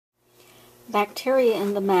Bacteria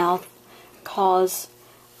in the mouth cause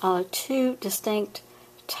two distinct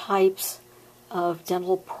types of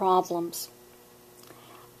dental problems.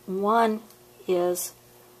 One is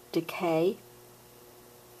decay.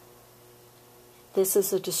 This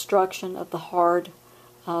is a destruction of the hard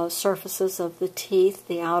surfaces of the teeth,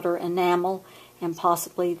 the outer enamel, and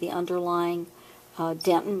possibly the underlying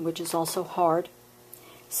dentin, which is also hard.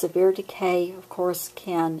 Severe decay, of course,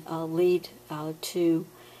 can lead to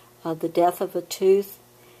the death of a tooth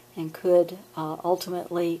and could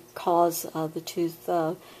ultimately cause the tooth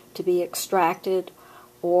to be extracted,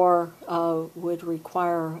 or would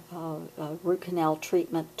require root canal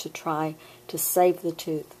treatment to try to save the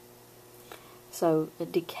tooth. So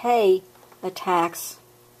decay attacks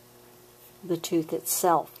the tooth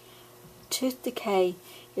itself. Tooth decay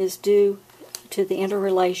is due to the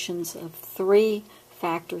interrelations of three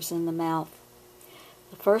factors in the mouth.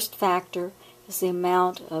 The first factor is the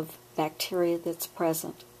amount of bacteria that's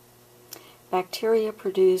present. Bacteria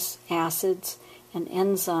produce acids and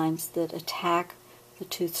enzymes that attack the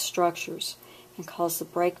tooth structures and cause the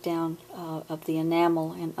breakdown of the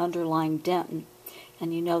enamel and underlying dentin,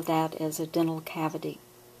 and you know that as a dental cavity.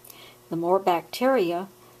 The more bacteria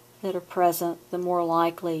that are present, the more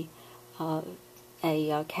likely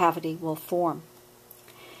a cavity will form.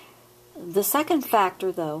 The second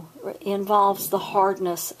factor, though, involves the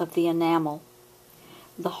hardness of the enamel.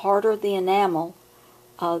 The harder the enamel,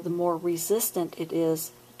 the more resistant it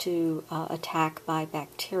is to attack by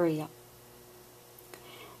bacteria.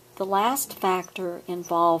 The last factor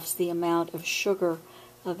involves the amount of sugar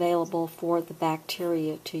available for the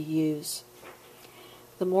bacteria to use.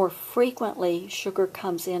 The more frequently sugar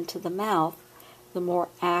comes into the mouth, the more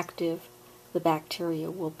active the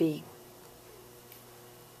bacteria will be.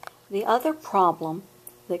 The other problem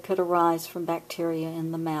that could arise from bacteria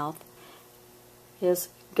in the mouth is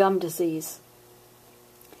gum disease.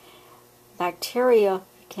 Bacteria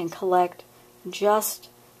can collect just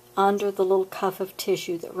under the little cuff of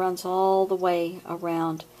tissue that runs all the way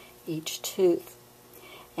around each tooth.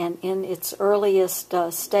 And in its earliest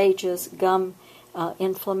stages, gum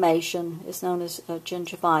inflammation is known as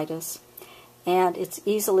gingivitis, and it's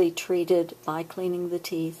easily treated by cleaning the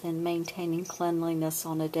teeth and maintaining cleanliness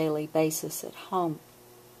on a daily basis at home.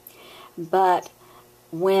 But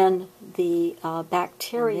when the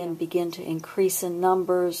bacteria begin to increase in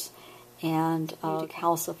numbers and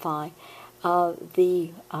calcify,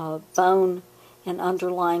 the bone and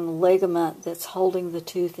underlying ligament that's holding the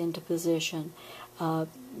tooth into position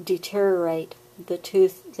deteriorate. The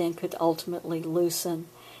tooth then could ultimately loosen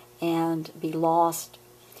and be lost.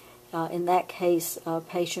 In that case, a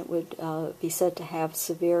patient would be said to have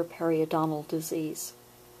severe periodontal disease.